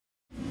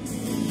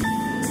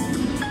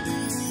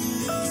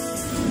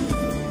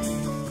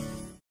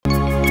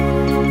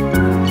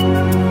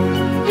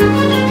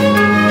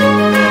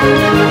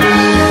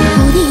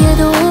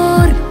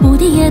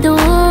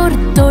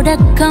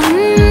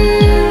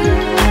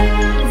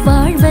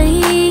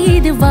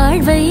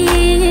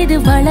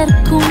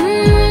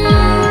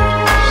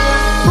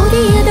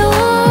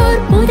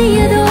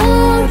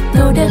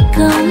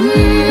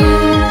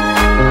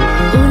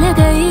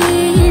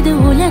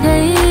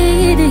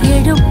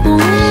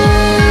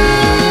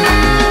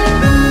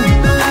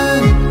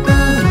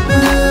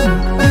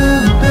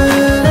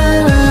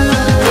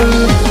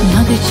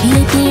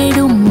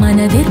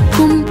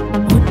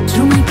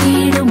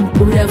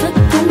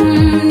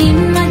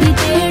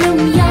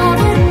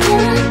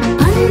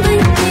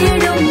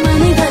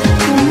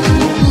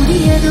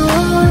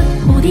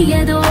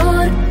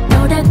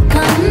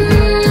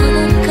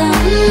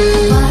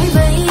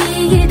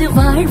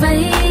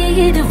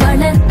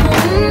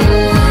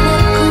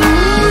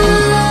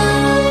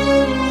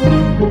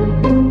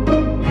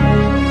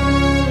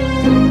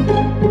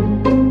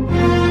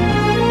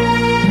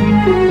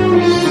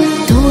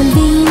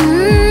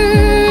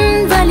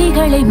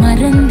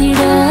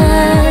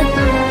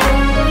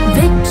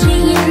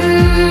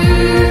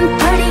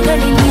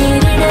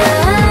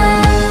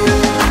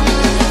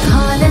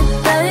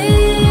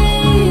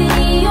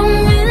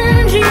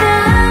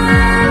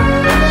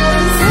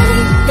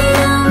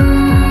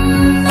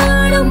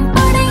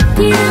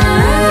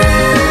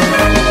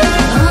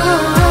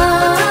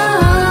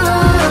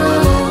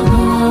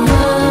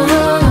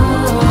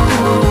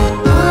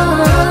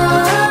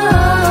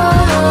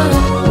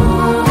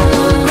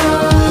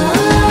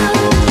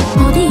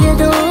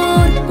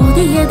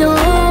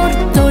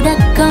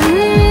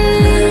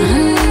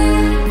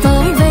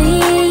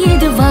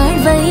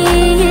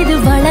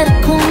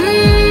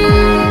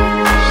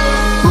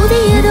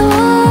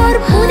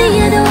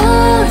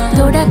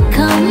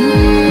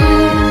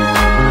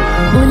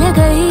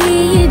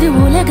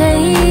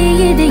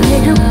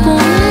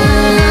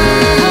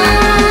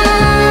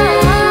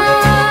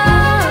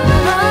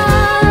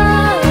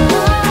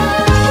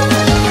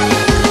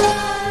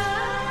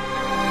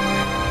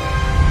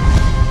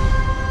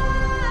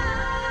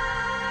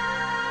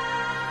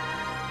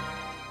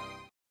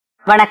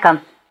வணக்கம்.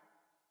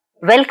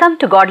 Welcome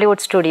to Godlywood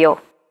studio.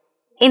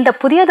 இந்த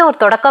புதியதோர்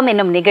தொடக்கம்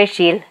என்னும்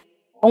நிகழ்ச்சியில்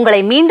உங்களை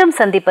மீண்டும்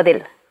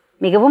சந்திப்பதில்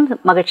மிகவும்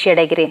மகிழ்ச்சி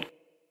அடைகிறேன்.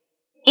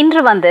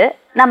 இன்று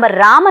நம்ம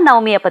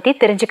ராமநவமியை பற்றி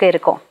தெரிஞ்சுக்க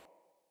இருக்கோம்.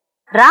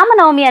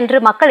 ராமநவமி அன்று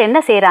மக்கள் என்ன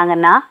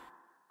செய்கிறாங்கன்னா,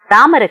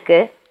 ராமருக்கு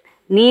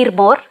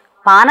நீர்மோர்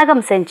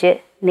பானகம் செஞ்சு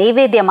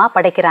நெய்வேத்தியமாக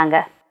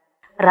படைக்கிறாங்க.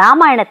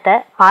 ராமாயணத்தை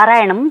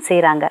பாராயணமும்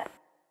செய்கிறாங்க.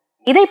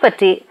 இதை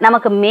பற்றி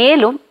நமக்கு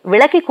மேலும்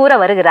விளக்கி கூற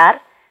வருகிறார்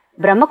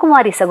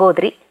பிரம்மகுமாரி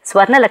சகோதரி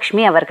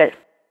ஸ்வர்ணலட்சுமி அவர்கள்.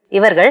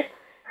 இவர்கள்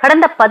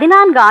கடந்த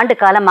 14 ஆண்டு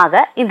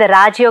காலமாக இந்த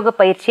ராஜயோக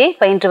பயிற்சியை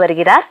பயின்று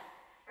வருகிறார்.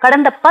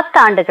 கடந்த 10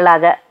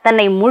 ஆண்டுகளாக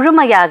தன்னை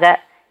முழுமையாக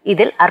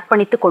இதில்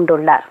அர்ப்பணித்து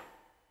கொண்டுள்ளார்.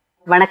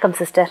 வணக்கம்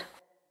சிஸ்டர்.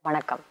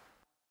 வணக்கம்.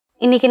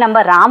 இன்னைக்கு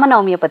நம்ம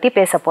ராமநவமியை பற்றி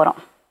பேச போகிறோம்.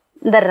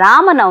 இந்த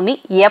ராமநவமி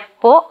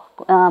எப்போ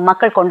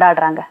மக்கள்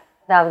கொண்டாடுறாங்க?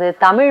 அதாவது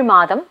தமிழ்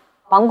மாதம்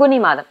பங்குனி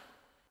மாதம்,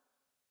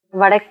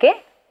 வடக்கே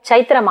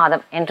சைத்திர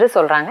மாதம் என்று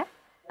சொல்றாங்க.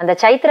 அந்த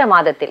சைத்திர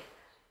மாதத்தில்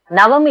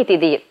நவமி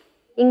திதியில்,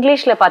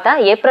 இங்கிலீஷ்ல பார்த்தா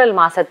ஏப்ரல்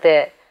மாசத்து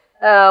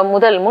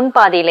முதல்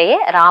முன்பாதியிலேயே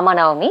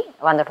ராமநவமி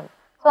வந்துடும்.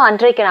 ஸோ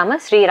அன்றைக்கு நாம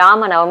ஸ்ரீ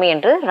ராமநவமி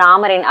என்று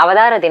ராமரின்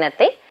அவதார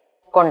தினத்தை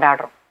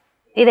கொண்டாடுறோம்.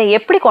 இதை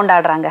எப்படி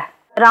கொண்டாடுறாங்க?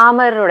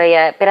 ராமருடைய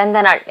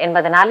பிறந்த நாள்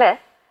என்பதனால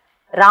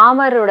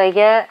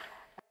ராமருடைய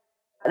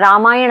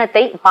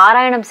ராமாயணத்தை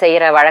பாராயணம்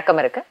செய்யற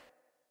வழக்கம் இருக்கு.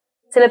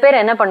 சில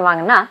பேர் என்ன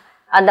பண்ணுவாங்கன்னா,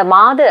 அந்த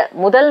மாத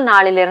முதல்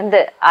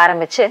நாளிலிருந்து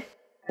ஆரம்பிச்சு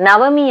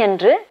நவமி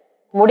என்று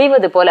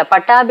முடிவது போல,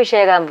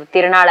 பட்டாபிஷேகம்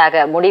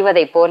திருநாளாக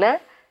முடிவதை போல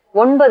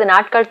 9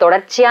 நாட்கள்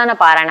தொடர்ச்சியான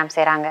பாராயணம்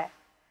செய்றாங்க.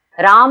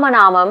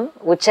 ராமநாமம்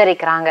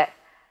உச்சரிக்கிறாங்க.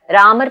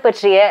 ராமர்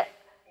பற்றிய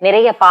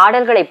நிறைய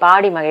பாடல்களை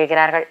பாடி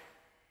மகிழ்கிறார்கள்.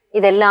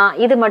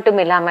 இது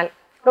மட்டும் இல்லாமல்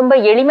ரொம்ப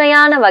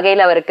எளிமையான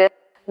வகையில் அவருக்கு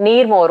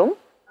நீர்மோரும்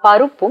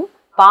பருப்பும்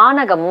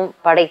பானகமும்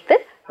படைத்து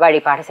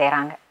வழிபாடு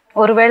செய்யறாங்க.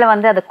 ஒருவேளை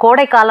அது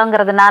கோடை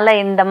காலங்கிறதுனால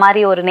இந்த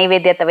மாதிரி ஒரு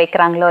நைவேத்தியத்தை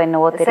வைக்கிறாங்களோ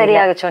என்னவோ.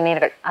 சரியாக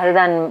சொன்னீர்கள்.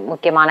 அதுதான்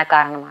முக்கியமான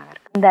காரணமாக இருக்கு.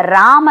 இந்த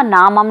ராம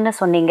நாமம்னு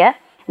சொன்னீங்க.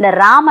 இந்த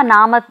ராம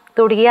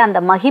நாமத்துடைய அந்த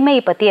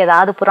மகிமையை பத்தி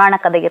ஏதாவது புராண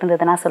கதை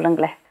இருந்ததுன்னா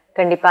சொல்லுங்களேன்.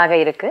 கண்டிப்பாக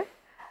இருக்கு.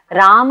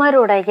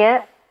 ராமருடைய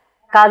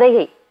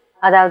கதையை,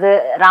 அதாவது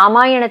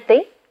ராமாயணத்தை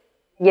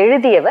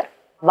எழுதியவர்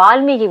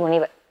வால்மீகி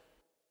முனிவர்.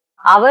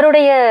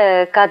 அவருடைய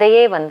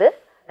கதையே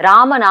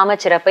ராமநாம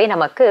சிறப்பை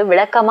நமக்கு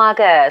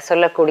விளக்கமாக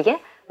சொல்லக்கூடிய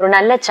ஒரு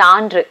நல்ல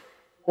சான்று,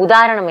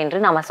 உதாரணம் என்று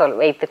நாம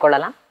வைத்துக்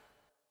கொள்ளலாம்.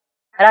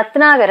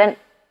 ரத்னாகரன்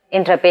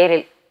என்ற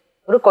பெயரில்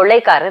ஒரு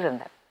கொள்ளைக்காரர்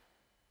இருந்தார்.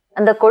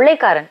 அந்த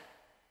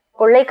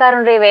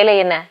கொள்ளைக்காரனுடைய வேலை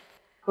என்ன?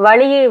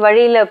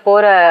 வழியில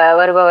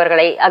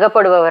வருபவர்களை,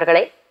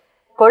 அகப்படுபவர்களை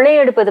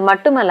கொள்ளையெடுப்பது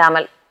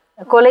மட்டுமல்லாமல்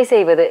கொலை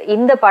செய்வது,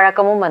 இந்த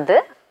பழக்கமும்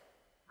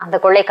அந்த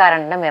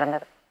கொள்ளைக்காரனிடம்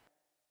இருந்தது.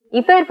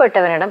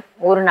 இப்பேற்பட்டவனிடம்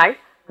ஒரு நாள்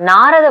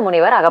நாரத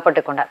முனிவர்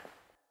அகப்பட்டு கொண்டார்.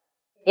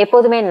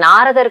 எப்போதுமே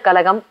நாரதர்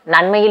கலகம்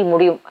நன்மையில்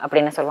முடியும்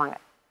அப்படின்னு சொல்லுவாங்க.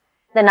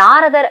 இந்த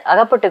நாரதர்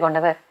அகப்பட்டு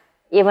கொண்டவர்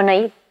இவனை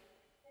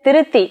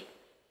திருத்தி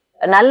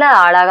நல்ல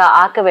ஆளாக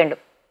ஆக்க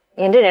வேண்டும்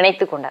என்று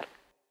நினைத்து கொண்டார்.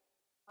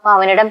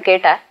 அவனிடம்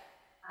கேட்டார்,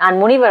 நான்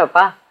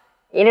முனிவரப்பா,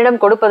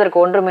 என்னிடம் கொடுப்பதற்கு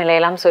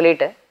ஒன்றுமில்லையெல்லாம்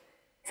சொல்லிட்டு,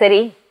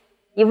 சரி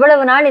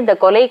இவ்வளவு நாள் இந்த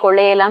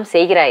கொள்ளையெல்லாம்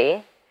செய்கிறாயே,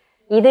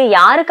 இது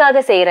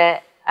யாருக்காக செய்யற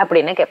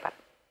அப்படின்னு கேட்பார்.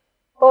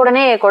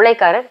 உடனே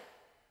கொள்ளைக்காரர்,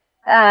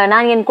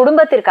 நான் என்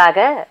குடும்பத்திற்காக,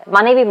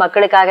 மனைவி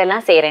மக்களுக்காக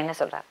எல்லாம் செய்யறேன்னு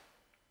சொல்றார்.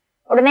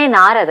 உடனே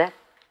நாரதர்,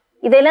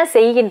 இதெல்லாம்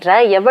செய்கின்ற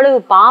எவ்வளவு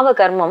பாவ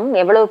கர்மம்,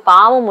 எவ்வளவு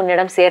பாவம்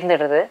உன்னிடம்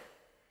சேர்ந்துடுறது,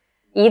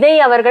 இதை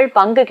அவர்கள்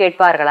பங்கு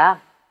கேட்பார்களா?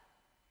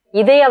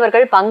 இதை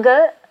அவர்கள் பங்கு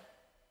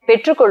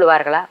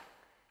பெற்றுக்கொள்வார்களா?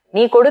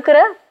 நீ கொடுக்கிற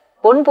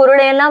பொன்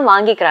பொருளையெல்லாம்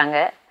வாங்கிக்கிறாங்க,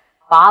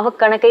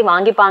 பாவக்கணக்கை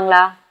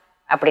வாங்கிப்பாங்களா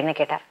அப்படின்னு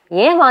கேட்டார்.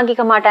 ஏன்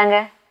வாங்கிக்க மாட்டாங்க?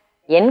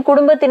 என்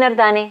குடும்பத்தினர்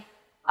தானே,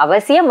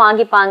 அவசியம்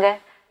வாங்கிப்பாங்க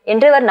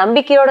என்று அவர்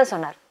நம்பிக்கையோட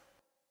சொன்னார்.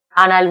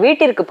 ஆனால்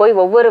வீட்டிற்கு போய்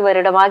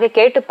ஒவ்வொருவரிடமாக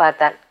கேட்டு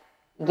பார்த்தால்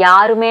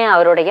யாருமே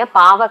அவருடைய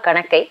பாவ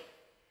கணக்கை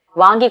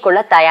வாங்கி கொள்ள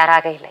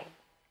தயாராக இல்லை.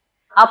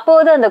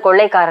 அப்போது அந்த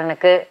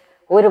கொள்ளைக்காரனுக்கு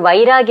ஒரு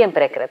வைராகியம்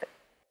பிறக்கிறது.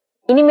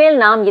 இனிமேல்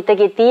நாம்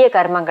இத்தகைய தீய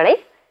கர்மங்களை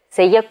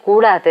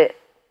செய்யக்கூடாது,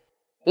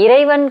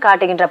 இறைவன்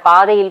காட்டுகின்ற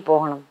பாதையில்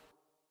போகணும்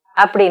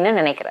அப்படின்னு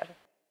நினைக்கிறார்.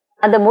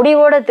 அந்த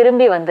முடிவோட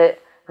திரும்பி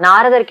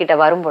நாரதர் கிட்ட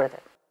வரும் பொழுது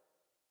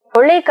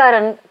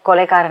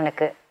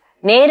கொலைக்காரனுக்கு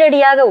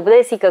நேரடியாக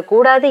உபதேசிக்க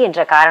கூடாது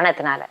என்ற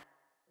காரணத்தினால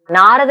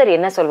நாரதர்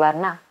என்ன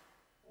சொல்வார்னா,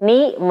 நீ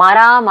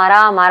மரா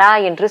மரா மரா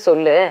என்று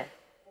சொல்லு,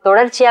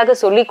 தொடர்ச்சியாக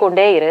சொல்லி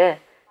கொண்டே இரு,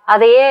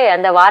 அதையே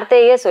அந்த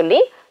வார்த்தையே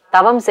சொல்லி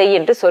தவம் செய்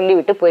என்று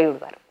சொல்லிவிட்டு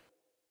போய்விடுவார்.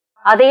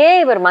 அதையே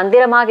இவர்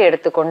மந்திரமாக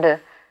எடுத்துக்கொண்டு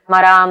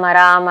மரா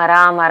மரா மரா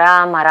மரா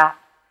மரா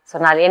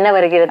சொன்னால் என்ன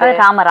வருகிறது?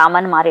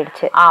 ராமராமன்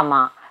மாறிடுச்சு. ஆமா,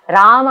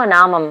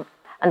 ராமநாமம்,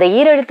 அந்த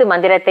ஈரெழுத்து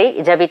மந்திரத்தை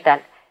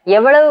ஜபித்தால்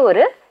எவ்வளவு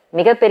ஒரு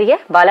மிகப்பெரிய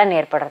பலன்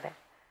ஏற்படுறது.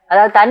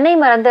 அதாவது தன்னை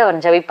மறந்து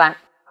அவன் ஜபிப்பான்.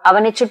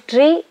 அவனை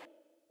சுற்றி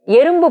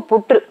எறும்பு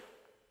புற்று,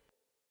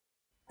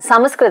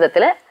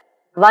 சமஸ்கிருதத்துல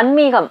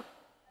வன்மீகம்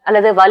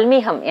அல்லது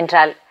வல்மீகம்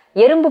என்றால்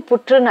எறும்பு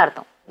புற்றுன்னு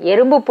அர்த்தம்.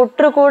 எறும்பு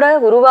புற்று கூட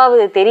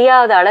உருவாவது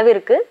தெரியாத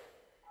அளவிற்கு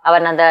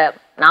அவன் அந்த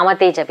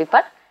நாமத்தை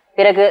ஜபிப்பார்.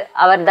 பிறகு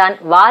அவர்தான்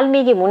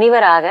வால்மீகி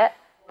முனிவராக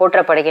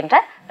போற்றப்படுகின்ற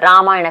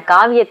ராமாயண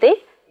காவியத்தை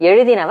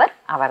எழுதினவர்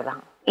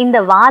அவர்தான். இந்த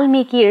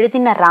வால்மீகி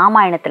எழுதின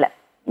ராமாயணத்துல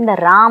இந்த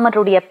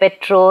ராமருடைய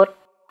பெற்றோர்,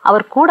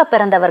 அவர் கூட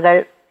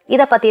பிறந்தவர்கள்,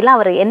 இத பத்திலாம்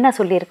அவர் என்ன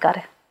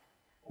சொல்லியிருக்காரு?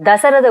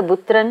 தசரத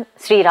புத்திரன்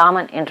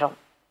ஸ்ரீராமன் என்றோம்.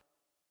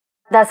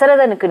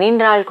 தசரதனுக்கு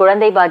நீண்ட நாள்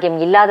குழந்தை பாக்கியம்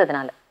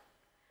இல்லாததுனால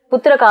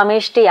புத்திர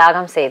காமேஷ்டி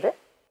யாகம் செய்து,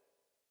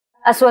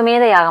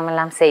 அஸ்வமேத யாகம்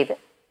எல்லாம் செய்து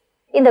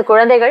இந்த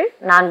குழந்தைகள்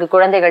 4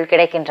 குழந்தைகள்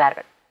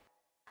கிடைக்கின்றார்கள்.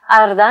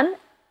 அவர்தான்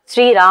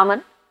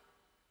ஸ்ரீராமன்,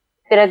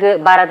 பிறகு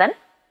பரதன்,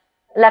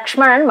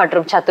 லக்ஷ்மணன்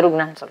மற்றும்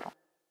சத்ருக்னன் சொல்றோம்.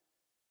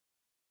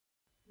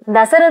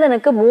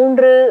 தசரதனுக்கு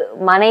 3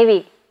 மனைவி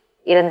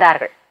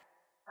இருந்தார்கள்,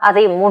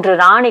 அதையும் 3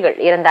 ராணிகள்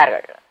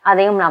இருந்தார்கள்,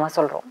 அதையும் நாம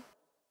சொல்றோம்.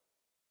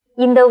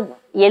 இந்த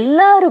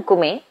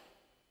எல்லாருக்குமே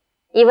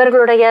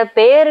இவர்களுடைய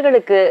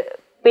பெயர்களுக்கு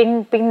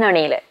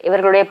பின்னணியில,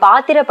 இவர்களுடைய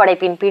பாத்திர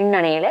படைப்பின்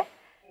பின்னணியில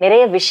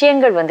நிறைய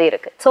விஷயங்கள்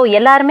இருக்கு. சோ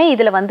எல்லாருமே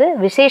இதுல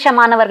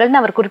விசேஷமானவர்கள்னு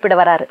அவர் குறிப்பிட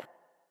வராரு.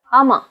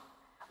 ஆமா,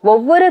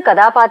 ஒவ்வொரு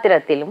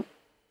கதாபாத்திரத்திலும்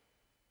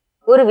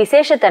ஒரு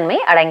விசேஷத்தன்மை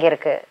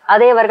அடங்கியிருக்கு.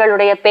 அதை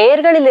அவர்களுடைய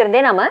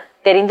பெயர்களிலிருந்தே நாம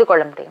தெரிந்து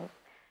கொள்ள முடியும்.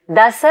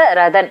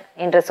 தசரதன்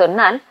என்று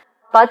சொன்னால்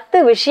 10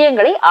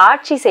 விஷயங்களை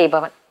ஆட்சி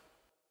செய்பவன்.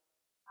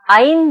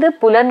 5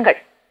 புலன்கள்,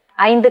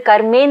 5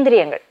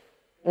 கர்மேந்திரியங்கள்,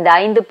 இந்த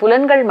 5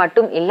 புலன்கள்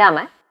மட்டும் இல்லாம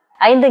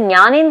 5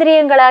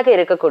 ஞானேந்திரியங்களாக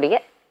இருக்கக்கூடிய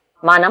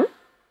மனம்,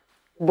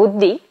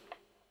 புத்தி,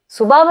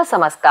 சுபாவ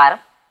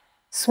சமஸ்காரம்,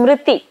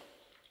 ஸ்மிருதி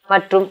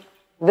மற்றும்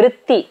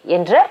விருத்தி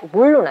என்ற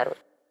உள்ளுணர்வு,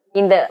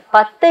 இந்த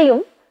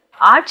 10ஐயும்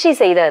ஆட்சி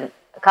செய்த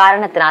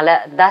காரணத்தினால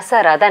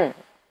தசரதன்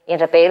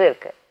என்ற பெயர்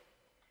இருக்கு.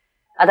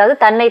 அதாவது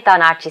தன்னை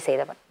தான் ஆட்சி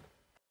செய்தவன்.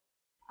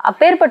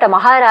 அப்பேற்பட்ட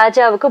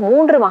மகாராஜாவுக்கு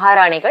 3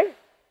 மகாராணிகள்,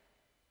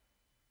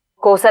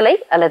 கோசலை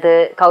அல்லது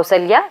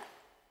கௌசல்யா.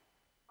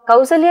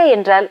 கௌசல்யா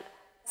என்றால்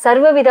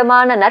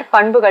சர்வவிதமான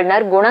நற்பண்புகள்,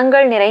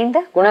 நற்குணங்கள் நிறைந்த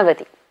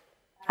குணவதி.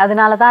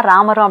 அதனாலதான்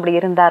ராமரும் அப்படி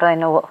இருந்தாரோ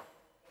என்னவோ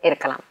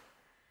இருக்கலாம்.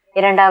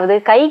 2வது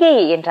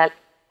கைகேயி என்றால்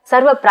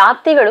சர்வ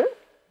பிராப்திகளும்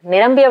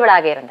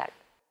நிரம்பியவளாக இருந்தாள்.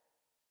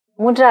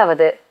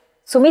 3வது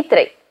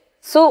சுமித்ரை,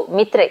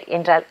 சுமித்ரை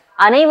என்றால்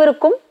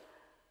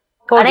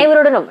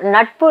அனைவருடனும்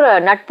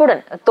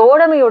நட்புடன்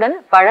தோழமையுடன்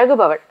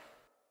பழகுபவள்.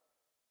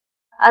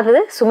 அது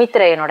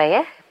சுமித்ரையனுடைய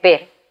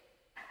பேர்.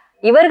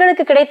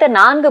 இவர்களுக்கு கிடைத்த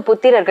 4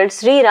 புத்திரர்கள்.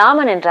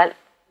 ஸ்ரீராமன் என்றால்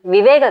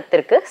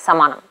விவேகத்திற்கு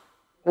சமானம்,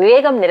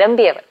 விவேகம்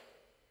நிரம்பியவர்.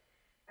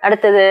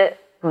 அடுத்தது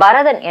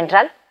பரதன்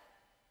என்றால்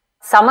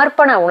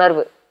சமர்ப்பண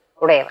உணர்வு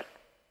உடையவர்.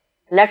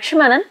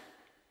 லக்ஷ்மணன்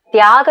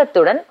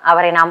தியாகத்துடன்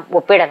அவரை நாம்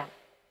ஒப்பிடலாம்.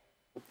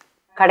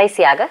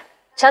 கடைசியாக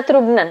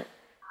சத்ருக்னன்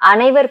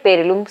அனைவர்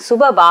பேரிலும்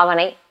சுப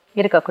பாவனை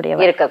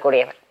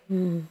இருக்கக்கூடியவர்.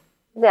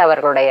 இது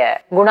அவர்களுடைய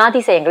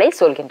குணாதிசயங்களை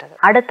சொல்கின்றது.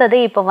 அடுத்தது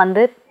இப்ப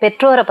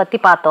பெற்றோரை பத்தி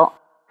பார்த்தோம்.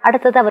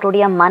 அடுத்தது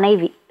அவருடைய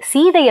மனைவி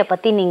சீதைய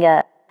பத்தி நீங்க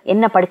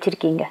என்ன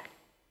படிச்சிருக்கீங்க?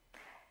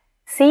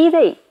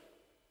 சீதை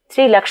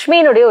ஸ்ரீ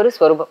லக்ஷ்மியினுடைய ஒரு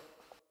ஸ்வரூபம்.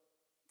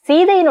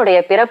 சீதையினுடைய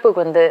பிறப்பு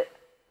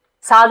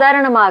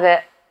சாதாரணமாக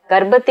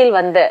கர்ப்பத்தில்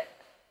வந்த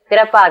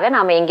பிறப்பாக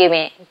நாம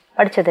எங்கேயுமே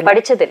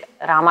படிச்சதில்லை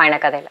ராமாயண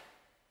கதையில.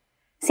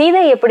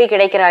 சீதை எப்படி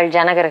கிடைக்கிறாள்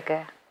ஜனகருக்கு?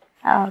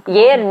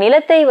 ஏர்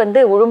நிலத்தை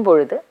உழும்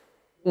பொழுது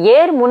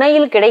ஏர்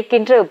முனையில்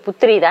கிடைக்கின்ற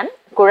புத்திரி தான்,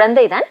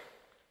 குழந்தை தான்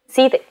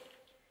சீதை.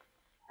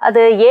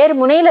 அது ஏர்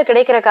முனையில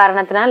கிடைக்கிற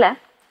காரணத்தினால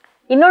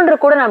இன்னொன்று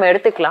கூட நாம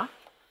எடுத்துக்கலாம்,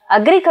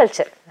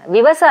 அக்ரிகல்ச்சர்,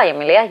 விவசாயம்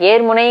இல்லையா?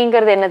 ஏர்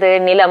முனைங்கிறது என்னது?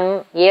 நிலம்,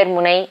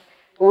 ஏர்முனை,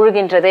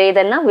 உழுகின்றது,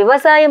 இதெல்லாம்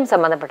விவசாயம்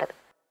சம்பந்தப்பட்டது.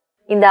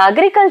 இந்த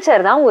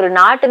அக்ரிகல்ச்சர் தான் ஒரு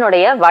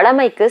நாட்டினுடைய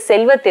வளமைக்கு,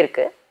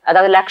 செல்வத்திற்கு,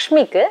 அதாவது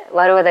லக்ஷ்மிக்கு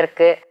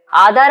வருவதற்கு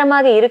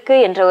ஆதாரமாக இருக்கு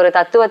என்ற ஒரு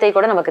தத்துவத்தை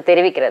கூட நமக்கு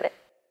தெரிவிக்கிறது.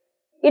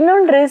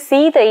 இன்னொன்று,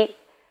 சீதை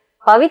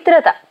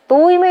பவித்ரதா,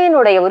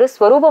 தூய்மையினுடைய ஒரு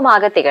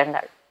ஸ்வரூபமாக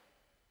திகழ்ந்தாள்.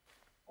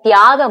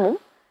 தியாகமும்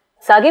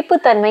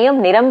சகிப்புத்தன்மையும்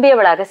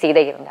நிரம்பியவளாக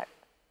சீதை இருந்தாள்.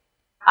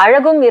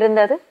 அழகும்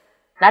இருந்தது,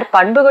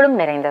 நற்பண்புகளும்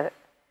நிறைந்தது.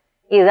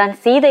 இதுதான்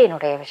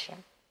சீதையினுடைய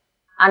விஷயம்.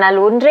 ஆனால்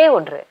ஒன்றே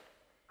ஒன்று,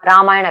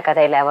 ராமாயண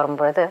கதையில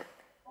வரும்பொழுது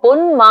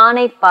பொன்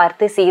மானை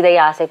பார்த்து சீதை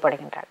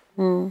ஆசைப்படுகின்றாள்.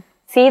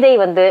 சீதை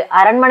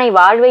அரண்மனை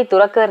வாழ்வை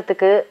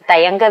துறக்கிறதுக்கு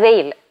தயங்கவே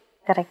இல்லை.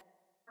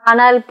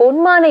 ஆனால்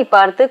பொன்மானை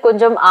பார்த்து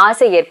கொஞ்சம்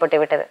ஆசை ஏற்பட்டு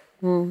விட்டது.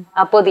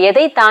 அப்போது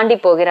எதை தாண்டி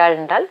போகிறாள்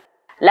என்றால்,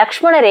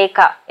 லக்ஷ்மண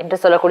ரேகா என்று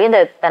சொல்லக்கூடிய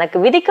இந்த தனக்கு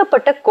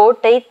விதிக்கப்பட்ட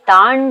கோட்டை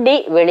தாண்டி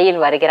வெளியில்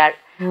வருகிறாள்.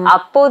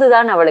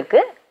 அப்போதுதான் அவளுக்கு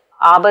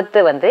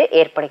ஆபத்து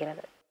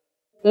ஏற்படுகிறது.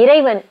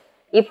 இறைவன்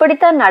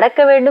இப்படித்தான்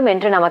நடக்க வேண்டும்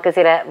என்று நமக்கு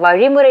சில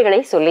வழிமுறைகளை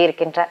சொல்லி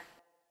இருக்கின்றார்.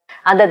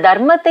 அந்த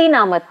தர்மத்தை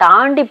நாம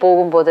தாண்டி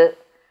போகும்போது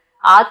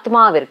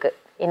ஆத்மாவிற்கு,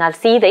 என்னால்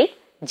சீதை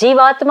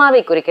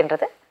ஜீவாத்மாவை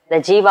குறிக்கின்றது, இந்த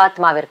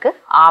ஜீவாத்மாவிற்கு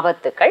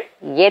ஆபத்துக்கள்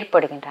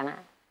ஏற்படுகின்றன.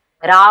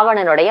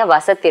 ராவணனுடைய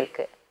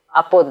வசத்திற்கு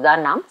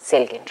அப்போதுதான் நாம்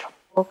செல்கின்றோம்.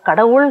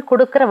 கடவுள்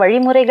கொடுக்கிற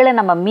வழிமுறைகளை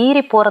நம்ம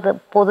மீறி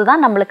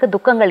போதுதான் நம்மளுக்கு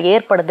துக்கங்கள்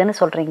ஏற்படுதுன்னு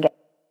சொல்றீங்க.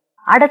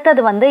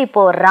 அடுத்தது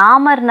இப்போ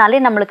ராமர்னாலே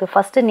நம்மளுக்கு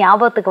ஃபர்ஸ்ட்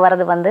ஞாபகத்துக்கு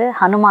வர்றது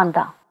ஹனுமான்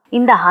தான்.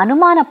 இந்த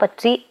ஹனுமானை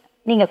பற்றி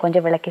நீங்க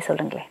கொஞ்சம் விளக்கி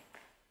சொல்லுங்களேன்.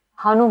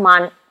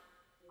 ஹனுமான்,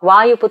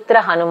 வாயுபுத்திர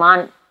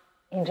ஹனுமான்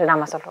என்று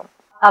நாம சொல்றோம்.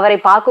 அவரை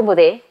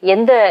பார்க்கும்போதே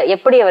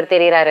எப்படி அவர்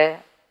தெரிகிறாரு?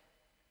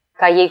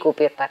 கையை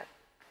கூப்பியிருப்பார்.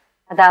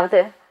 அதாவது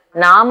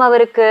நாம்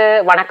அவருக்கு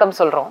வணக்கம்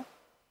சொல்றோம்,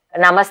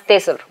 நமஸ்தே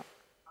சொல்றோம்.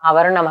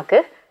 அவரும் நமக்கு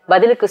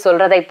பதிலுக்கு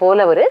சொல்றதை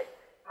போல ஒரு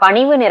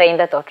பணிவு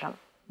நிறைந்த தோற்றம்.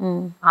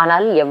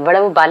 ஆனால்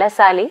எவ்வளவு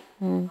பலசாலி,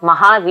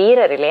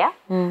 மகாவீரர் இல்லையா?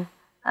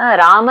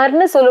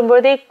 ராமர்னு சொல்லும்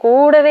பொழுதே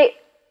கூடவே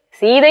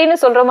சீதைன்னு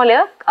சொல்றோமோ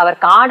இல்லையா, அவர்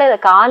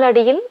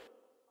காலடியில்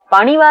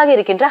பணிவாக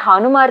இருக்கின்ற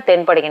ஹனுமார்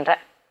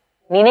தென்படுகின்றார்,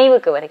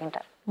 நினைவுக்கு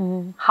வருகின்றார்.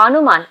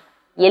 ஹனுமான்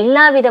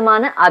எல்லா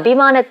விதமான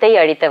அபிமானத்தை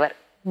அழித்தவர்,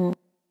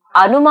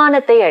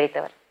 அனுமானத்தை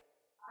அழித்தவர்.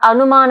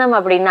 அனுமானம்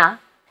அப்படின்னா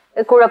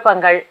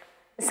குழப்பங்கள்,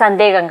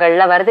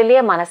 சந்தேகங்கள்ல வருது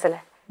இல்லையா மனசுல,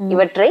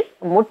 இவற்றை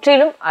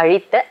முற்றிலும்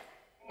அழித்த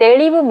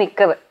தெளிவு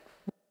மிக்கவர்,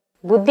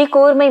 புத்தி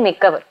கூர்மை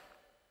மிக்கவர்,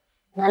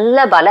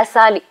 நல்ல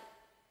பலசாலி,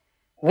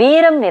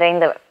 வீரம்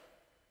நிறைந்தவர்.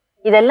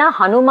 இதெல்லாம்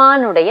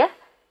ஹனுமானுடைய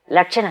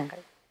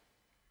லட்சணங்கள்.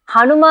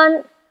 ஹனுமான்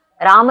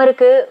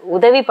ராமருக்கு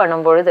உதவி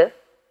பண்ணும் பொழுது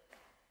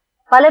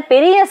பல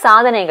பெரிய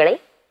சாதனைகளை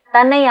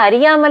தன்னை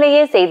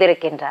அறியாமலேயே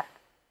செய்திருக்கின்றார்.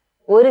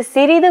 ஒரு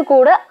சிறிது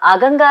கூட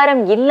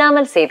அகங்காரம்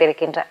இல்லாமல்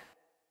செய்திருக்கின்றார்.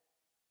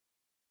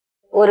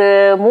 ஒரு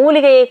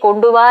மூலிகையை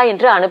கொண்டு வா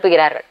என்று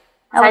அனுப்புகிறார்கள்,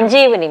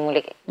 சஞ்சீவனி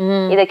மூலிகை.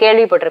 இத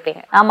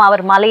கேள்விப்பட்டிருப்பீங்க. ஆமா,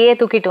 அவர் மலையே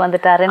தூக்கிட்டு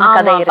வந்துட்டாரு.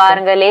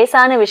 பாருங்க,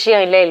 லேசான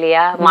விஷயம் இல்லை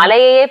இல்லையா?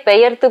 மலையே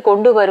பெயர்த்து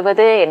கொண்டு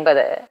வருவது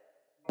என்பது,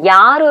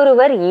 யார்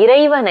ஒருவர்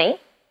இறைவனை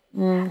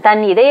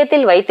தன்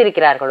இதயத்தில்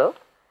வைத்திருக்கிறார்களோ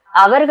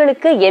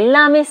அவர்களுக்கு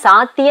எல்லாமே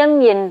சாத்தியம்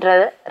என்ற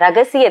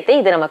ரகசியத்தை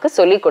இது நமக்கு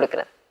சொல்லிக்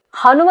கொடுக்கிறது.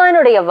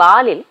 ஹனுமானுடைய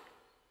வாளில்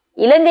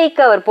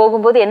இலங்கைக்கு அவர்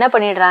போகும்போது என்ன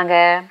பண்ணிடுறாங்க?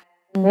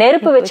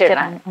 நெருப்பு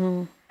வச்சிடுறாங்க.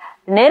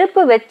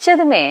 நெருப்பு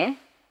வச்சதுமே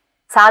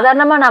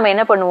சாதாரணமா நாம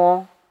என்ன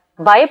பண்ணுவோம்?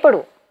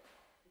 பயப்படுவோம்.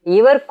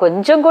 இவர்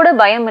கொஞ்சம் கூட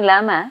பயம்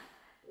இல்லாம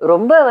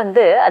ரொம்ப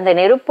அந்த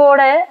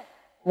நெருப்போட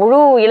முழு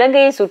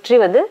இலங்கையை சுற்றி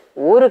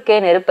ஊருக்கே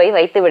நெருப்பை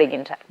வைத்து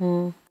விடுகின்றார்.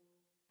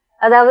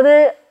 அதாவது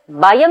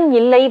பயம்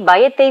இல்லை,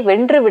 பயத்தை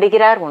வென்று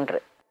விடுகிறார். ஒன்று.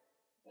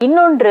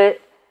 இன்னொன்று,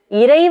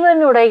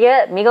 இறைவனுடைய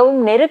மிகவும்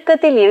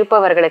நெருக்கத்தில்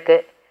இருப்பவர்களுக்கு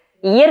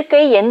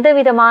இயற்கை எந்த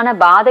விதமான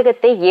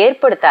பாதகத்தை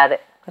ஏற்படுத்தாது.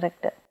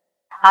 கரெக்ட்.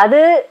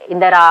 அது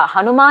இந்த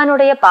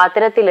ஹனுமானுடைய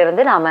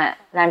பாத்திரத்திலிருந்து நாம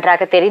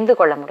நன்றாக தெரிந்து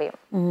கொள்ள முடியும்.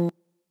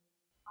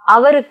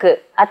 அவருக்கு,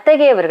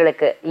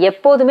 அத்தகையவர்களுக்கு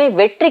எப்போதுமே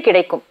வெற்றி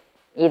கிடைக்கும்.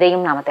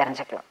 இதையும் நாம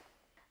தெரிஞ்சுக்கலாம்.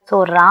 ஸோ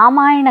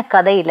ராமாயண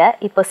கதையில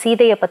இப்ப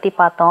சீதையை பத்தி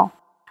பார்த்தோம்,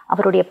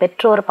 அவருடைய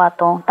பெற்றோர்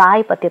பார்த்தோம்,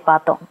 தாய் பத்தி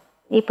பார்த்தோம்.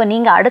 இப்ப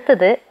நீங்க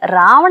அடுத்தது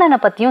ராவணனை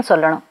பத்தியும்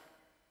சொல்லணும்.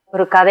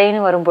 ஒரு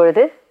கதைன்னு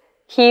வரும்பொழுது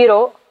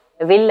ஹீரோ,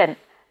 வில்லன்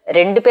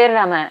ரெண்டு பேர்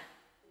நாம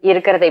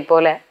இருக்கிறதை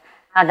போல,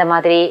 அந்த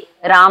மாதிரி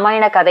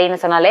ராமாயண கதைன்னு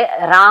சொன்னாலே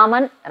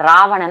ராமன்,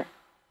 ராவணன்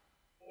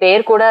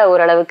பேர் கூட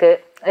ஓரளவுக்கு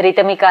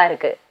ரிதமிக்கா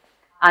இருக்கு.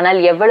 ஆனால்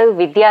எவ்வளவு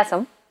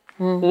வித்தியாசம்,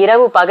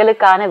 இரவு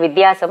பகலுக்கான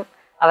வித்தியாசம்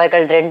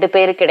அவர்கள் ரெண்டு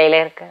பேருக்கு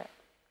இடையில இருக்கு.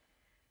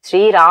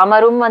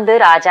 ஸ்ரீராமரும்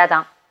ராஜா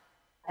தான்,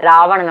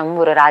 ராவணனும்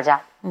ஒரு ராஜா.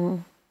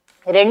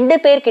 ரெண்டு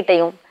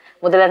பேர்கிட்டையும்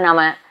முதல்ல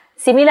நாம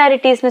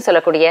சிமிலாரிட்டிஸ்னு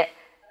சொல்லக்கூடிய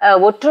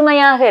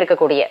ஒற்றுமையாக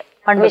இருக்கக்கூடிய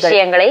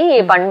விஷயங்களை,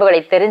 பண்புகளை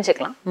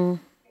தெரிஞ்சுக்கலாம்.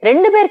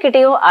 ரெண்டு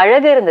பேர்கிட்டையும்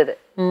அழகு இருந்தது,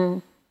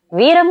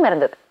 வீரம்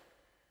இருந்தது,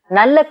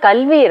 நல்ல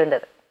கல்வி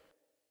இருந்தது,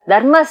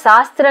 தர்ம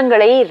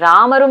சாஸ்திரங்களை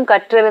ராமரும்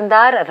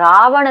கற்றிருந்தார்,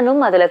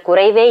 ராவணனும் அதுல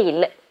குறைவே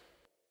இல்லை.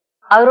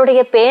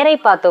 அவருடைய பெயரை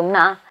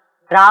பார்த்தோம்னா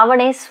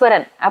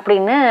ராவணேஸ்வரன்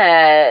அப்படின்னு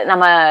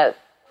நம்ம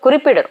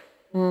குறிப்பிடுறோம்.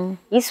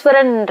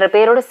 ஈஸ்வரன் என்ற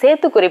பெயரோட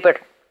சேர்த்து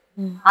குறிப்பிடுறோம்.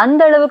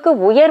 அந்த அளவுக்கு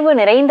உயர்வு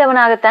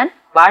நிறைந்தவனாகத்தான்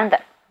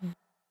வாழ்ந்தார்.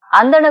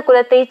 அந்தண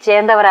குலத்தை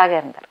சேர்ந்தவராக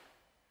இருந்தார்.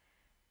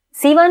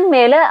 சிவன்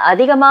மேல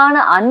அதிகமான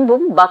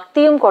அன்பும்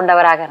பக்தியும்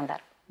கொண்டவராக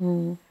இருந்தார்.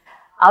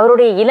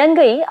 அவருடைய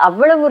இலங்கை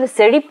அவ்வளவு ஒரு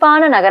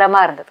செழிப்பான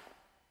நகரமா இருந்தது.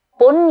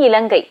 பொன்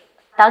இலங்கை,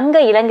 தங்க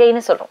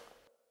இலங்கைன்னு சொல்றோம்.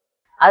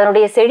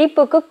 அதனுடைய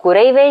செழிப்புக்கு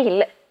குறைவே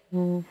இல்லை.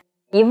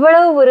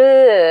 இவ்வளவு ஒரு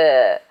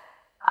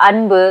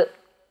அன்பு,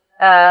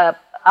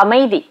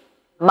 அமைதி,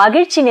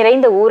 மகிழ்ச்சி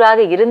நிறைந்த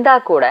ஊராக இருந்தா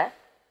கூட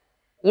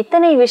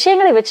இத்தனை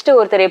விஷயங்களை வச்சுட்டு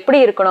ஒருத்தர் எப்படி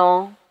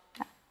இருக்கணும்?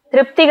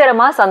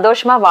 திருப்திகரமா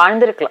சந்தோஷமா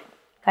வாழ்ந்திருக்கலாம்.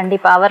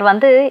 கண்டிப்பா. அவர்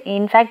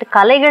இன்ஃபேக்ட்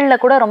கலைகள்ல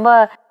கூட ரொம்ப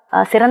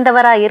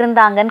சிறந்தவரா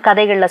இருந்தாங்கன்னு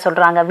கதைகள்ல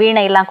சொல்றாங்க.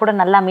 வீணை எல்லாம் கூட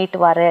நல்லா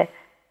மீட்டுவாரு.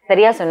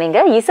 சரியா சொன்னீங்க.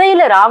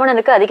 இசையில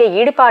ராவணனுக்கு அதிக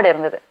ஈடுபாடு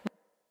இருந்தது.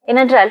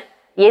 ஏனென்றால்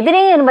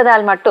எதிரே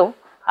என்பதால் மட்டும்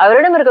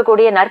அவரிடம்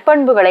இருக்கக்கூடிய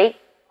நற்பண்புகளை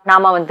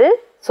நாம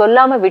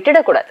சொல்லாம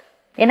விட்டுடக்கூடாது.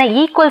 ஏன்னா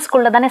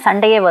ஈக்குவல்ஸ்குள்ள தானே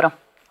சண்டையே வரும்.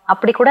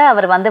 அப்படி கூட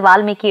அவர்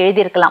வால்மீகி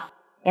எழுதியிருக்கலாம்.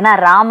 ஏன்னா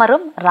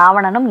ராமரும்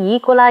ராவணனும்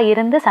ஈக்குவலா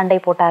இருந்து சண்டை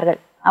போட்டார்கள்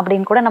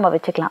அப்படின்னு கூட நம்ம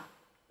வச்சுக்கலாம்.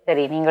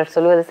 சரி, நீங்கள்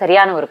சொல்வது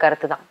சரியான ஒரு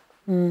கருத்து தான்.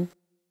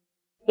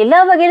 எல்லா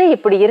வகையிலும்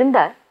இப்படி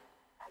இருந்தார்.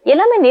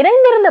 எல்லாமே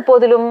நிறைந்திருந்த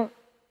போதிலும்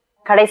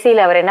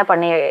கடைசியில் அவர்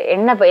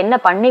என்ன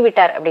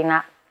பண்ணிவிட்டார் அப்படின்னா,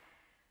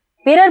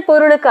 பிறர்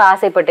பொருளுக்கு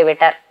ஆசைப்பட்டு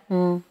விட்டார்.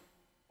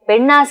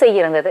 பெண்ணாசை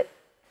இருந்தது,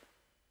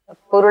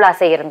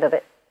 பொருளாசை இருந்தது,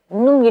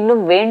 இன்னும்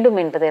இன்னும் வேண்டும்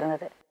என்பது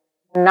இருந்தது,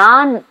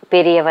 நான்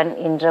பெரியவன்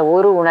என்ற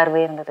ஒரு உணர்வு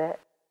இருந்தது.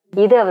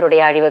 இது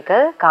அவருடைய அழிவுக்கு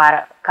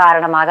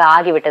காரணமாக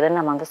ஆகிவிட்டதுன்னு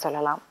நம்ம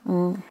சொல்லலாம்.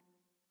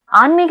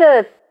 ஆன்மீக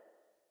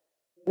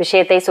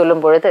விஷயத்தை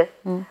சொல்லும் பொழுது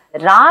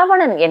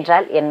ராவணன்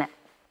என்றால் என்ன?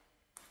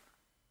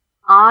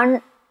 ஆண்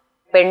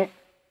பெண்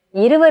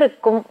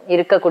இருவருக்கும்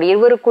இருக்கக்கூடிய,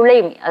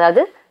 இருவருக்குள்ளேயும்,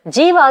 அதாவது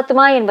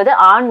ஜீவாத்மா என்பது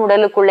ஆண்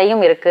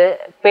உடலுக்குள்ளேயும் இருக்கு,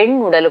 பெண்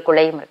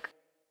உடலுக்குள்ளேயும் இருக்கு.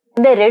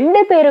 இந்த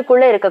 2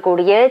 பேருக்குள்ள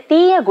இருக்கக்கூடிய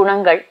தீய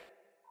குணங்கள்,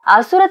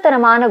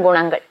 அசுரத்தனமான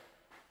குணங்கள்,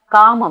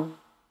 காமம்,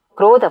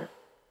 குரோதம்,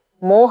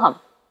 மோகம்,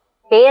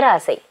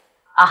 பேராசை,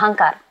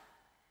 அகங்காரம்,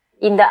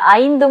 இந்த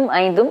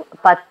 5ம்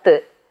 10.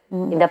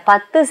 இந்த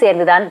 10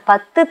 சேர்ந்துதான்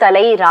 10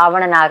 தலை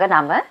ராவணனாக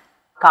நாம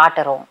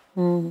காட்டுறோம்.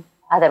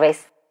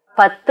 அதர்வைஸ்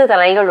 10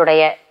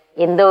 தலைகளுடைய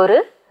எந்த ஒரு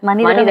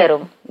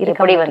மனிதரும்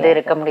இப்படி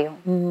இருக்க முடியும்?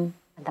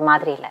 அந்த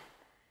மாதிரி இல்ல.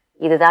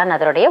 இதுதான்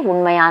அதனுடைய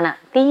உண்மையான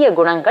தீய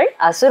குணங்கள்,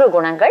 அசுர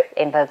குணங்கள்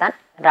என்பதுதான்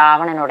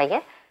ராவணனுடைய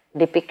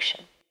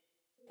டிபிக்ஷன்.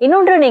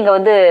 இன்னொன்று நீங்க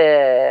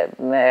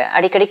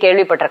அடிக்கடி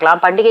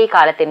கேள்விப்பட்டிருக்கலாம், பண்டிகை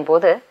காலத்தின்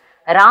போது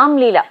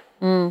ராம்லீலா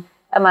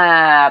நம்ம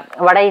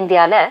வட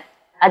இந்தியால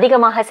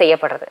அதிகமாக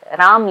செய்யப்படுறது.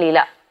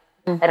 ராம்லீலா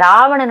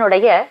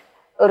ராவணனுடைய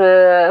ஒரு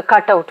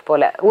கட் அவுட்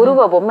போல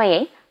உருவ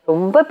பொம்மையை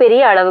ரொம்ப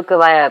பெரிய அளவுக்கு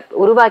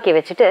உருவாக்கி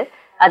வச்சுட்டு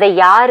அதை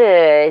யாரு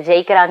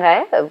ஜெயிக்கிறாங்க,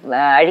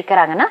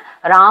 அழிக்கிறாங்கன்னா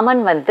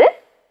ராமன்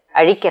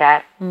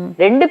அழிக்கிறார்.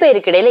 2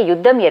 பேருக்கு இடையில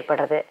யுத்தம்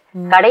ஏற்படுறது.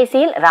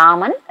 கடைசியில்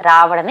ராமன்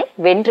ராவணனை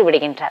வென்று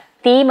விடுகின்றார்.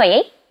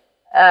 தீமையை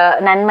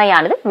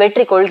நன்மையானது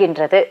வெற்றி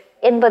கொள்கின்றது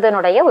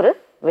என்பதனுடைய ஒரு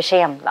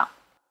விஷயம்தான்.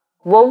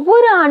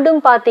 ஒவ்வொரு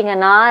ஆண்டும்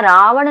பாத்தீங்கன்னா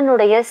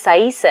ராவணனுடைய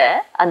சைஸ,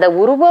 அந்த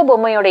உருவ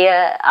பொம்மையுடைய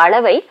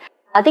அளவை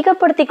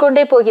அதிகப்படுத்தி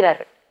கொண்டே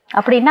போகிறார்கள்.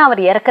 அப்படின்னா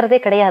அவர் இறக்குறதே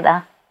கிடையாதா?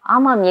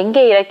 ஆமாம்,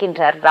 எங்கே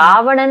இறக்கின்றார்?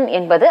 ராவணன்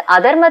என்பது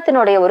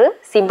அதர்மத்தினுடைய ஒரு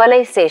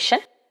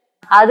சிம்பலைசேஷன்.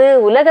 அது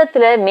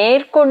உலகத்துல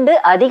மேற்கொண்டு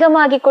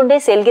அதிகமாகிக் கொண்டே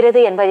செல்கிறது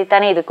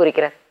என்பதைத்தானே இது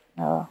குறிக்கிறது.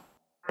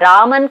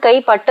 ராமன் கை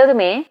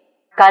பட்டதுமே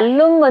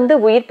கல்லும்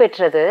உயிர்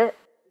பெற்றது.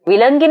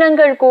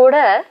 விலங்கினங்கள் கூட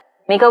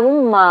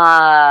மிகவும்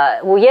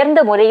உயர்ந்த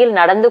முறையில்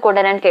நடந்து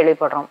கொண்டனன்னு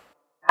கேள்விப்படுறோம்.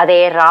 அதே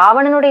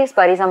ராவணனுடைய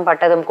ஸ்பரிசம்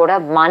பட்டதும் கூட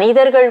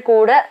மனிதர்கள்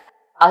கூட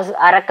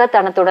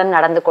அரக்கத்தனத்துடன்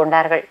நடந்து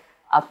கொண்டார்கள்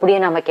அப்படியே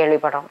நம்ம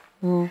கேள்விப்படுறோம்.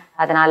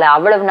 அதனால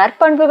அவ்வளவு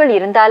நற்பண்புகள்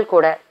இருந்தால்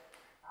கூட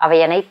அவை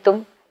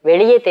அனைத்தும்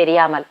வெளியே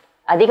தெரியாமல்,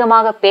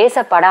 அதிகமாக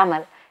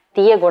பேசப்படாமல்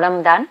தீய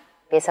குணம்தான்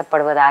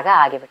பேசப்படுவதாக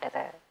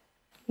ஆகிவிட்டது.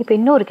 இப்ப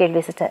இன்னொரு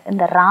கேள்வி சிஸ்டர்,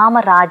 இந்த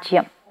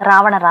ராமராஜ்யம்,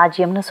 ராவண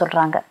ராஜ்யம்னு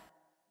சொல்றாங்க,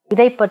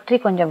 இதை பற்றி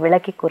கொஞ்சம்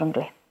விளக்கி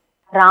கூறுங்களேன்.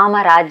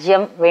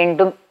 ராமராஜ்யம்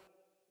வேண்டும்,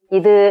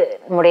 இது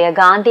நம்முடைய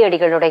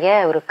காந்தியடிகளுடைய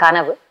ஒரு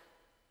கனவு.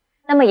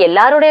 நம்ம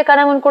எல்லாருடைய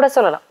கனவுன்னு கூட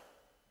சொல்லலாம்.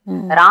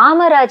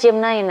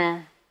 ராமராஜ்யம்னா என்ன?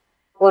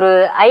 ஒரு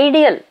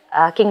ஐடியல்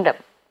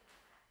கிங்டம்.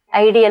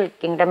 ஐடியல்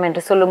கிங்டம்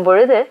என்று சொல்லும்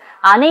பொழுது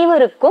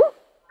அனைவருக்கும்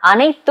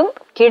அனைத்தும்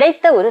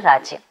கிடைத்த ஒரு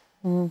ராஜ்யம்.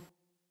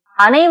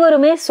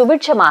 அனைவருமே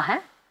சுபிட்சமாக,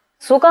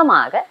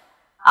 சுகமாக,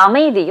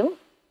 அமைதியும்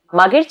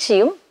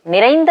மகிழ்ச்சியும்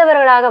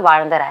நிறைந்தவர்களாக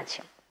வாழ்ந்த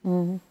ராஜ்யம்.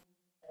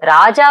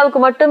 ராஜாவுக்கு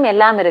மட்டும்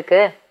எல்லாம்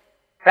இருக்கு,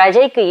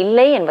 பிரஜைக்கு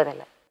இல்லை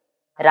என்பதல்ல.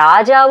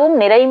 ராஜாவும்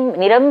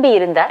நிரம்பி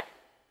இருந்தார்,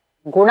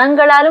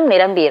 குணங்களாலும்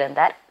நிரம்பி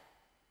இருந்தார்.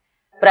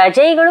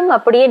 பிரஜைகளும்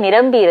அப்படியே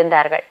நிரம்பி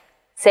இருந்தார்கள்.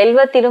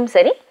 செல்வத்திலும்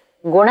சரி,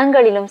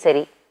 குணங்களிலும்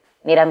சரி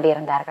நிரம்பி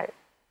இருந்தார்கள்.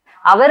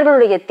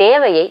 அவர்களுடைய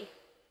தேவையை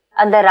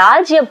அந்த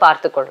ராஜ்யம்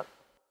பார்த்து கொள்ளும்.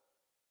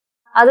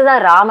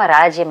 அதுதான்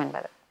ராமராஜ்யம்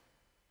என்பது.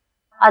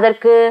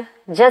 அதற்கு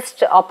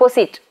ஜஸ்ட்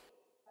ஆப்போசிட்,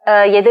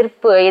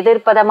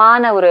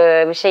 எதிர்ப்பதமான ஒரு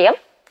விஷயம்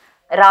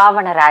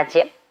ராவண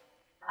ராஜ்யம்.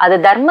 அது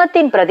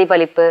தர்மத்தின்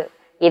பிரதிபலிப்பு,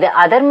 இது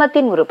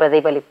அதர்மத்தின் ஒரு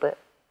பிரதிபலிப்பு.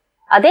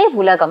 அதே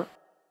உலகம்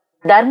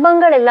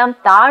தர்மங்கள் எல்லாம்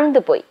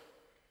தாழ்ந்து போய்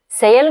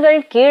செயல்கள்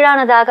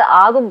கீழானதாக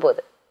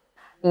ஆகும்போது,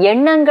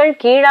 எண்ணங்கள்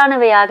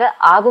கீழானவையாக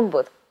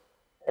ஆகும்போது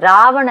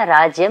ராவண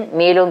ராஜ்யம்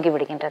மேலோங்கி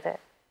விடுகின்றது.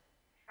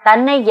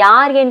 தன்னை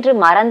யார் என்று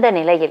மறந்த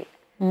நிலையில்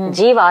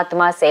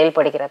ஜீவாத்மா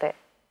செயல்படுகிறது.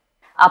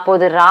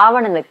 அப்போது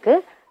ராவணனுக்கு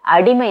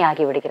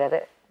அடிமையாகி விடுகிறது,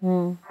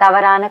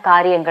 தவறான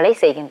காரியங்களை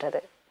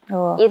செய்கின்றது.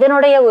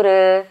 இதனுடைய ஒரு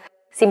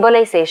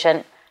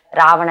சிம்பலைசேஷன்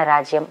ராவண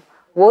ராஜ்யம்.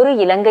 ஒரு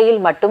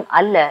இலங்கையில் மட்டும்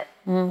அல்ல,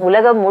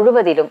 உலகம்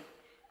முழுவதிலும்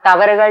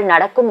தவறுகள்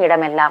நடக்கும்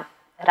இடமெல்லாம்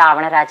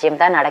ராவண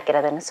ராஜ்யம் தான்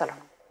நடக்கிறதுன்னு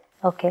சொல்லணும்.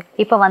 ஓகே,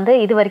 இப்ப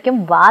இது வரைக்கும்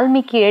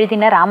வால்மீகி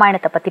எழுதின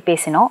ராமாயணத்தை பத்தி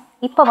பேசினோம்.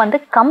 இப்ப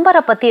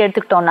கம்பரை பத்தி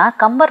எடுத்துக்கிட்டோம்னா,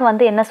 கம்பர்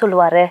என்ன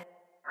சொல்லுவாரு?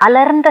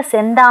 அலர்ந்த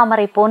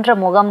செந்தாமரை போன்ற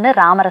முகம்னு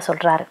ராமரை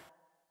சொல்றாரு.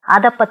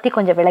 அதை பத்தி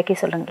கொஞ்சம் விளக்கி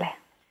சொல்லுங்களேன்.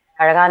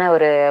 அழகான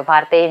ஒரு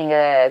வார்த்தையை நீங்க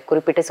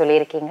குறிப்பிட்டு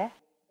சொல்லியிருக்கீங்க.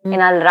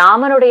 ஏனால்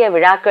ராமனுடைய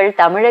விழாக்கள்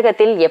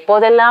தமிழகத்தில்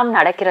எப்போதெல்லாம்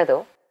நடக்கிறதோ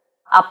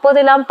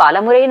அப்போதெல்லாம்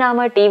பலமுறை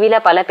நாம டிவில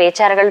பல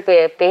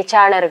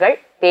பேச்சாளர்கள்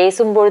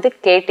பேசும்பொழுது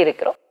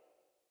கேட்டிருக்கிறோம்.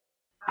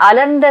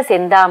 அலர்ந்த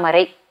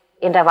செந்தாமரை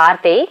என்ற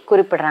வார்த்தையை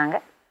குறிப்பிடுறாங்க.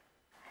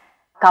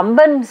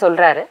 கம்பன்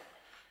சொல்றாரு,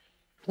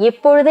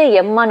 இப்பொழுது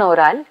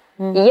எம்மனோரால்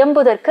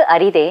இயம்புதற்கு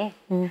அரிதே,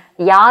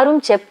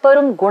 யாரும்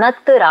செப்பரும்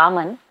குணத்து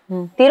ராமன்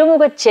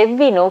திருமுகச்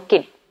செவ்வி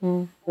நோக்கின்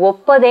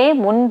ஒப்பதே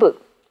முன்பு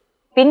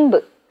பின்பு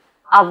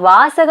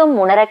அவ்வாசகம்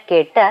உணரக்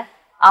கேட்ட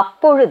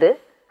அப்பொழுது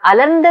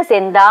அலர்ந்த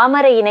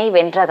செந்தாமரையினை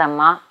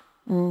வென்றதம்மா.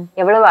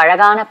 எவ்வளவு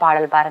அழகான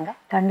பாடல் பாருங்க.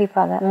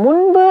 கண்டிப்பாக.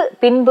 முன்பு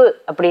பின்பு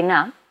அப்படின்னா,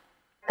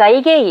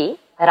 கைகேயி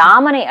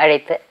ராமனை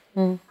அழைத்து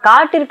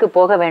காட்டிற்கு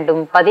போக வேண்டும்,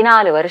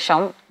 14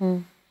 வருஷம்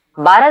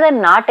பரதன்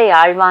நாட்டை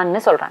ஆழ்வான்னு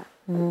சொல்றாங்க.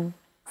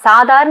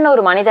 சாதாரண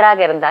ஒரு மனிதராக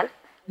இருந்தால்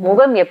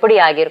முகம் எப்படி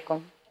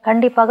ஆகியிருக்கும்?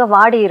 கண்டிப்பாக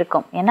வாடி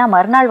இருக்கும். ஏன்னா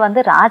மறுநாள்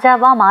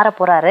ராஜாவா மாற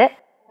போறாரு.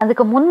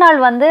 அதுக்கு முன்னாள்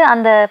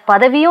அந்த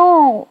பதவியும்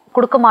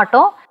கொடுக்க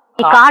மாட்டோம்,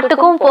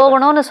 காட்டுக்கும்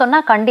போகணும்னு சொன்னா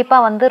கண்டிப்பா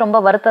வந்து ரொம்ப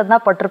வருத்தம்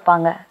தான்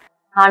பட்டிருப்பாங்க.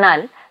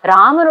 ஆனால்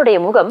ராமனுடைய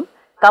முகம்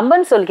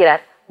கம்பன்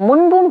சொல்கிறார்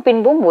முன்பும்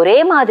பின்பும் ஒரே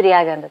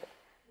மாதிரியாக இருந்தது.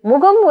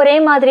 முகம் ஒரே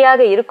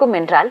மாதிரியாக இருக்கும்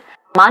என்றால்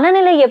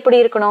மனநிலை எப்படி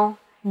இருக்கணும்?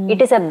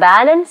 It is a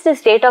balanced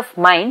state of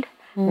mind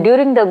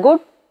during the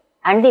good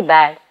and the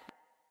bad.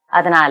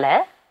 அதனால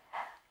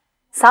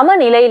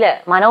சமநிலையில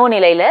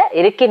மனோநிலையில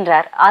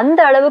இருக்கின்றார். அந்த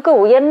அளவுக்கு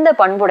உயர்ந்த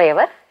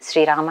பண்புடையவர்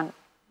ஸ்ரீராமன்.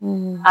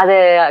 அது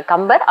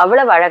கம்பர்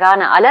அவ்வளவு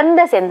அழகான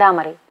அலர்ந்த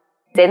செந்தாமரை.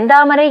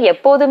 செந்தாமரை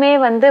எப்போதுமே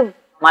வந்து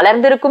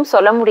மலர்ந்திருக்கும்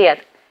சொல்ல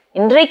முடியாது.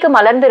 இன்றைக்கு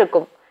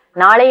மலர்ந்திருக்கும்,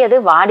 நாளை அது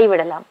வாடி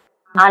விடலாம்.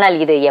 ஆனால்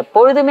இது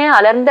எப்பொழுதுமே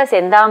அலர்ந்த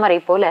செந்தாமரை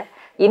போல.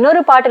 இன்னொரு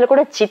பாட்டுல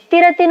கூட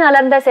சித்திரத்தின்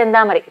அலர்ந்த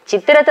செந்தாமரை,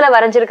 சித்திரத்துல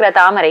வரைஞ்சிருக்கிற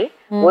தாமரை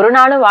ஒரு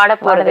நாளும் வாட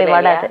போறதே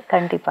வாடாது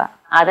கண்டிப்பா.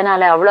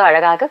 அதனால அவ்வளவு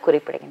அழகாக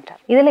குறிப்பிடுகின்றார்.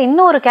 இதுல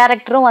இன்னொரு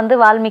கேரக்டரும் வந்து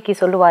வால்மீகி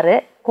சொல்லுவாரு,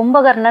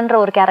 கும்பகர்ணன்ற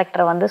ஒரு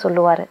கேரக்டரை வந்து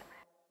சொல்லுவாரு.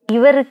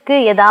 இவருக்கு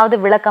ஏதாவது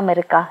விளக்கம்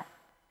இருக்கா?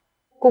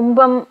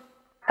 கும்பம்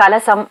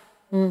கலசம்,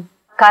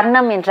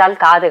 கர்ணம் என்றால்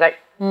காதுகள்,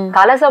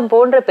 கலசம்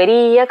போன்ற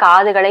பெரிய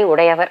காதுகளை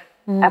உடையவர்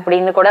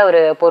அப்படின்னு கூட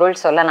ஒரு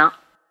பொருள் சொல்லலாம்.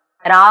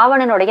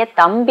 ராவணனுடைய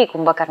தம்பி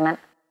கும்பகர்ணன்.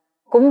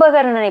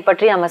 கும்பகர்ணனை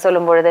பற்றி நம்ம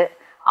சொல்லும் பொழுது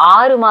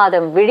 6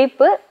 மாதம்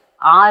விழிப்பு,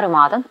 6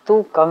 மாதம்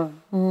தூக்கம்,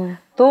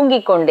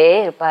 தூங்கிக் கொண்டே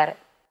இருப்பாரு.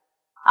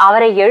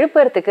 அவரை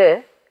எழுப்புறதுக்கு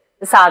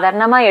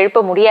சாதாரணமா எழுப்ப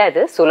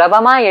முடியாது,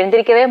 சுலபமா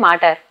எழுந்திருக்கவே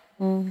மாட்டார்.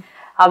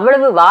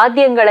 அவ்வளவு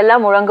வாத்தியங்கள்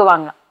எல்லாம்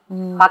முழங்குவாங்க.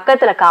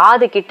 பக்கத்துல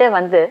காது கிட்ட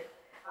வந்து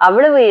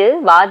அவ்வளவு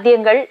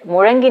வாத்தியங்கள்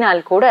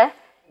முழங்கினால் கூட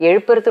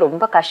எழுப்புறது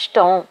ரொம்ப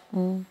கஷ்டம்.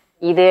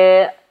 இது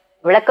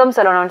விளக்கம்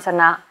சொல்லணும்னு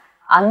சொன்னா,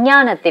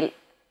 அஞ்ஞானத்தில்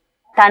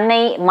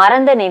தன்னை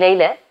மறந்த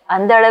நிலையில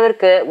அந்த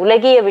அளவிற்கு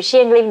உலகிய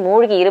விஷயங்களில்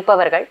மூழ்கி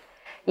இருப்பவர்கள்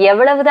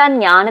எவ்வளவுதான்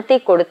ஞானத்தை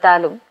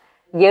கொடுத்தாலும்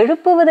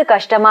எழுப்புவது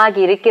கஷ்டமாக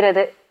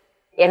இருக்கிறது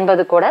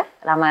என்பது கூட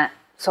நம்ம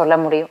சொல்ல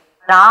முடியும்.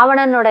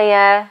 ராவணனுடைய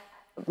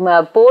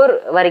போர்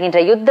வருகின்ற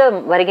யுத்தம்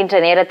வருகின்ற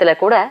நேரத்துல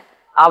கூட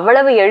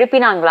அவ்வளவு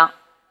எழுப்பினாங்களாம்,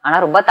 ஆனா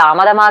ரொம்ப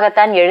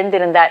தாமதமாகத்தான்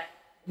எழுந்திருந்தார்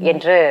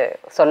என்று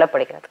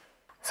சொல்லப்படுகிறது.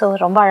 ஸோ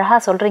ரொம்ப அழகா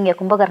சொல்றீங்க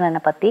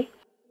கும்பகர்ணனை பத்தி.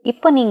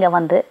 இப்போ நீங்க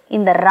வந்து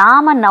இந்த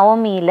ராம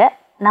நவமியில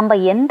நம்ம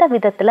எந்த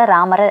விதத்துல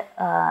ராமரை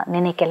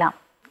நினைக்கலாம்,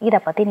 இத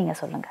பத்தி நீங்க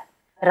சொல்லுங்க.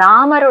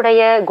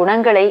 ராமருடைய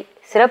குணங்களை,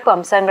 சிறப்பு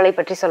அம்சங்களை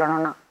பற்றி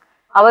சொல்லணும்னா,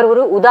 அவர்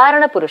ஒரு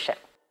உதாரண புருஷர்,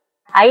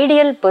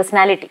 ideal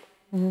personality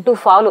to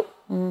follow.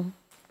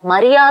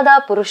 Maryada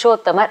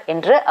Purushothamar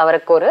என்று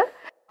அவருக்கு ஒரு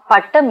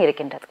பட்டம்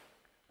இருக்கின்றது.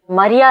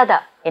 மரியாதா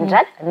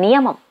என்றால்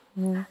நியமம்,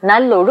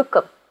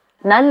 நல்லொழுக்கம்,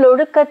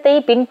 நல்லொழுக்கத்தை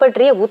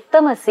பின்பற்றிய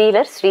உத்தம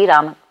சீலர்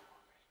ஸ்ரீராமன்.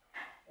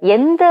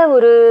 எந்த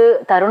ஒரு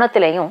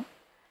தருணத்திலையும்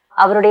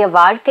அவருடைய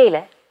வாழ்க்கையில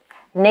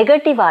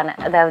நெகட்டிவான,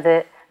 அதாவது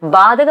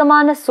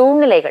பாதகமான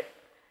சூழ்நிலைகள்,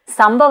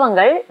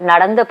 சம்பவங்கள்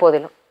நடந்த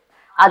போதிலும்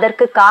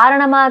அதற்கு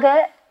காரணமாக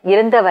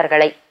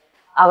இருந்தவர்களை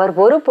அவர்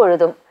ஒரு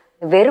பொழுதும்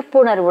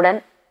வெறுப்புணர்வுடன்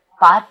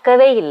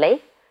பார்க்கவே இல்லை,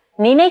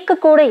 நினைக்க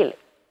கூட இல்லை.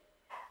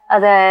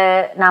 அத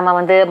நாம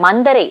வந்து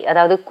மந்தரை,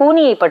 அதாவது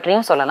கூனியை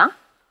பற்றியும் சொல்லலாம்.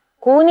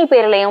 கூனி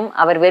பேரிலையும்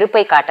அவர்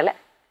வெறுப்பை காட்டல,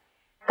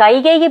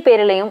 கைகேயி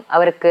பேரிலையும்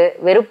அவருக்கு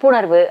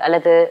வெறுப்புணர்வு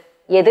அல்லது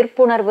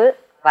எதிர்ப்புணர்வு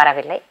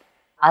வரவில்லை.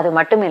 அது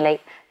மட்டுமில்லை,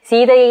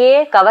 சீதையே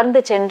கவர்ந்து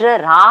சென்ற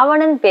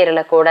ராவணன் பேரில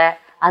கூட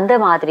அந்த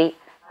மாதிரி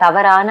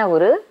தவறான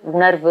ஒரு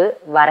உணர்வு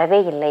வரவே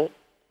இல்லை.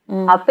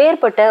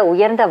 அப்பேற்பட்ட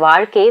உயர்ந்த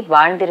வாழ்க்கையை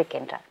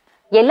வாழ்ந்திருக்கின்றார்.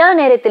 எல்லா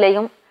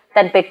நேரத்திலையும்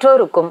தன்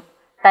பெற்றோருக்கும்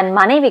தன்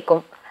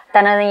மனைவிக்கும்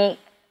தன்னை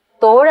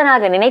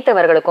தோழனாக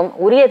நினைத்தவர்களுக்கும்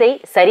உரியதை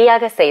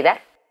சரியாக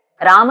செய்தார்.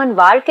 ராமன்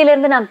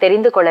வாழ்க்கையிலிருந்து நாம்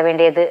தெரிந்து கொள்ள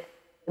வேண்டியது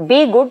பி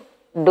குட்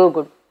டூ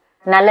குட்,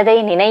 நல்லதை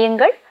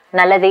நினையுங்கள்,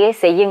 நல்லதையே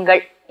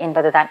செய்யுங்கள்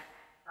என்பதுதான்.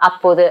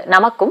 அப்போது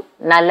நமக்கும்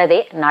நல்லதே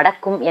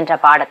நடக்கும் என்ற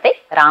பாடத்தை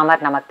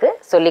ராமர் நமக்கு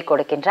சொல்லிக்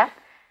கொடுக்கின்றார்.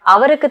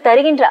 அவருக்கு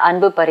தருகின்ற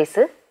அன்பு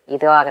பரிசு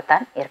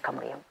இதுவாகத்தான் இருக்க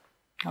முடியும்.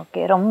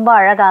 ஓகே, ரொம்ப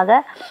அழகாக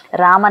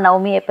ராம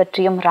நவமியை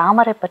பற்றியும்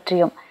ராமரை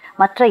பற்றியும்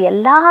மற்ற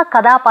எல்லா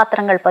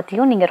கதாபாத்திரங்கள்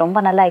பற்றியும் நீங்க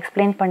ரொம்ப நல்லா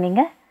எக்ஸ்பிளைன்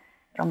பண்ணீங்க.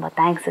 ரொம்ப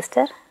தேங்க்ஸ்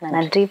சிஸ்டர்.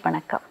 நன்றி,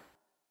 வணக்கம்.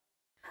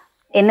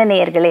 என்ன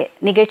நேயர்களே,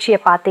 நிகழ்ச்சியை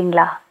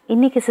பார்த்தீங்களா?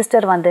 இன்னைக்கு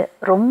சிஸ்டர் வந்து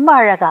ரொம்ப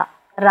அழகா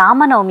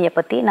ராமநவமியை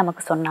பத்தி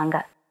நமக்கு சொன்னாங்க.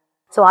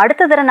 ஸோ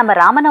அடுத்த தடவை நம்ம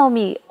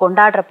ராமநவமி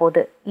கொண்டாடுற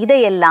போது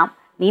இதையெல்லாம்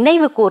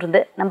நினைவு கூர்ந்து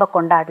நம்ம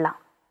கொண்டாடலாம்.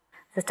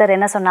 சிஸ்டர்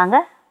என்ன சொன்னாங்க?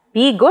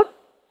 Be good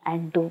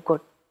and two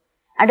good.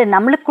 And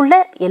நம்மளுக்குள்ள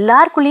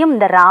எல்லாருக்குள்ளேயும்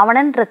இந்த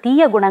ராவணன்ற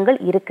தீய குணங்கள்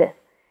இருக்கு.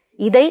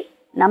 இதை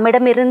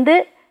நம்மிடமிருந்து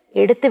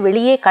எடுத்து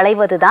வெளியே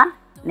களைவது தான்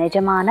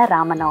நிஜமான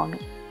ராமநவமி.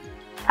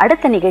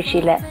 அடுத்த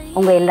நிகழ்ச்சியில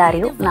உங்க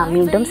எல்லாரையும் நான்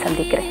மீண்டும்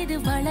சந்திக்கிறேன்.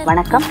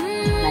 வணக்கம்,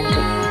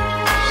 நன்றி.